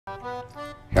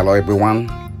Hello everyone,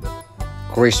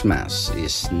 Christmas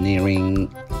is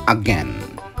nearing again,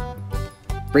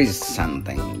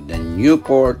 presenting the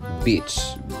Newport Beach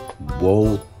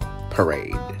Boat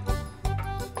Parade.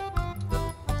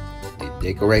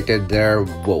 They decorated their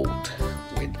boat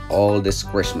with all this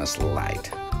Christmas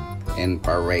light and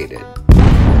paraded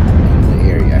in the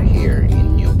area here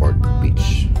in Newport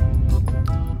Beach.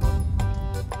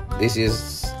 This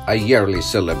is a yearly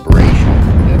celebration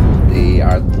that they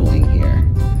are doing here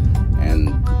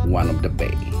and one of the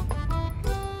bay.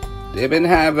 They even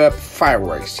have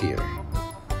fireworks here.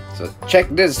 So check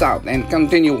this out and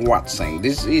continue watching.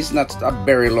 This is not a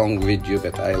very long video,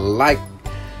 but I like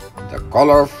the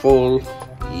colorful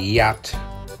yacht,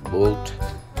 boat,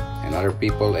 and other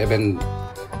people even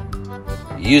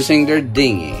using their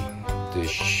dinghy to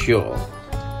show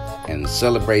and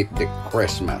celebrate the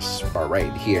Christmas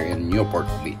parade here in Newport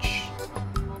Beach.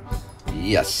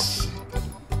 Yes,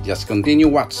 just continue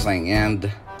watching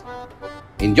and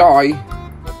enjoy.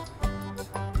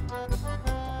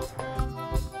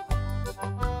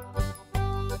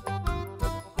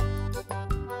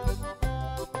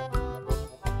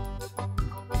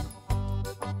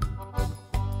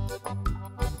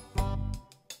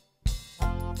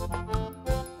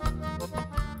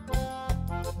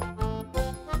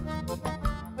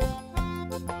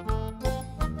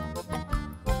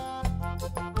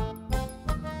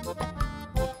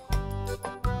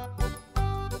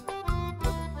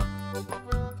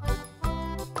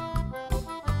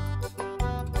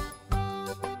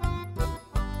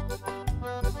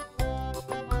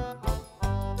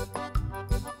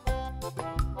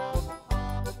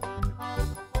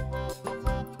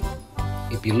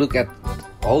 If you look at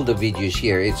all the videos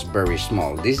here, it's very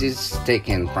small. This is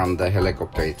taken from the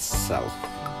helicopter itself.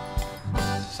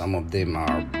 Some of them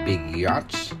are big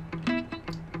yachts,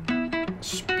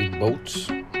 speedboats,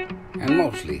 and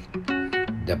mostly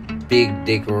the big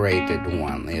decorated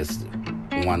one is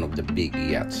one of the big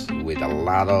yachts with a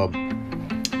lot of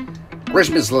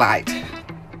Christmas light.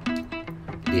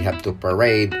 They have to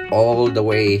parade all the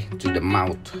way to the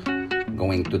mouth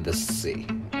going to the sea.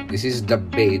 This is the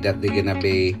bay that they're gonna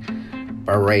be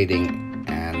parading,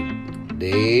 and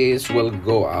this will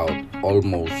go out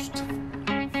almost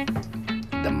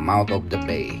the mouth of the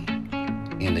bay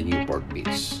in the Newport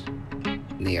Beach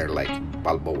near Lake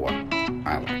Balboa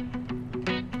Island.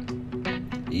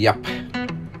 Yup,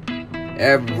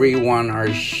 everyone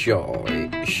are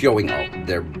showing off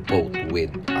their boat with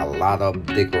a lot of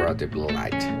decorative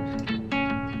light.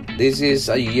 This is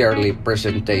a yearly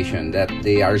presentation that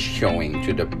they are showing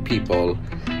to the people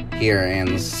here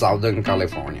in Southern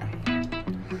California.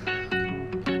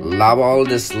 Love all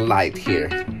this light here.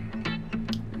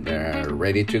 They're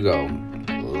ready to go,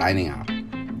 lining up,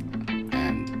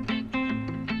 and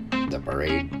the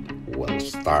parade will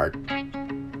start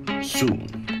soon.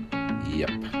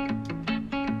 Yep.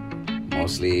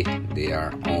 Mostly they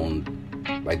are owned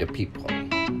by the people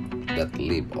that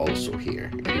live also here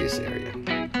in this area.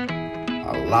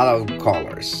 A lot of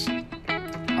colors,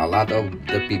 a lot of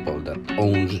the people that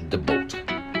owns the boat,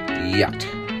 yacht,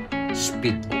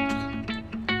 speedboat.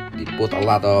 They put a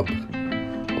lot of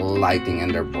lighting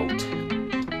in their boat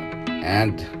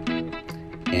and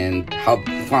have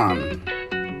fun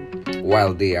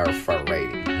while they are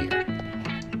parading here.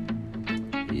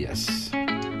 Yes.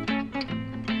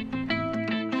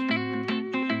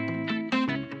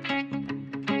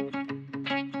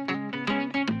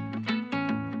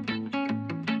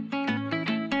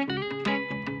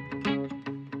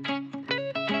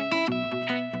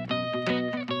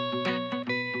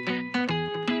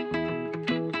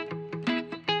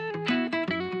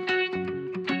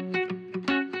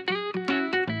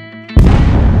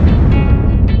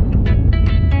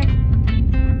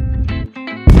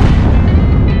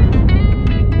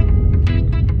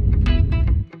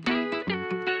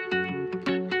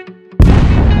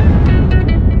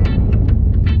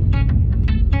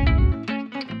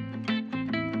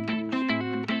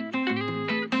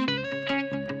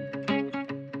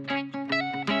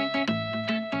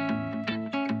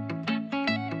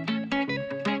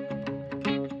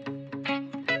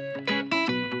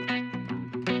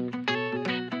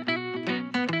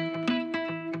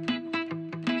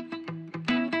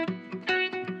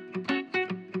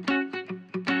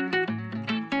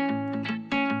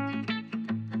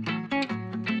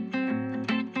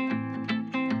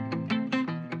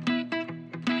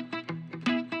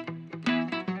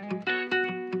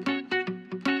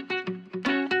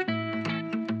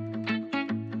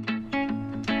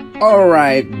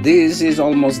 Alright, this is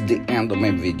almost the end of my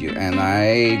video, and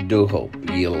I do hope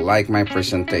you like my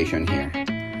presentation here.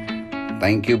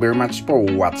 Thank you very much for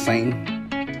watching,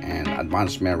 and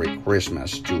advance Merry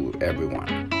Christmas to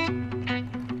everyone.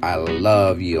 I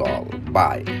love you all.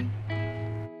 Bye.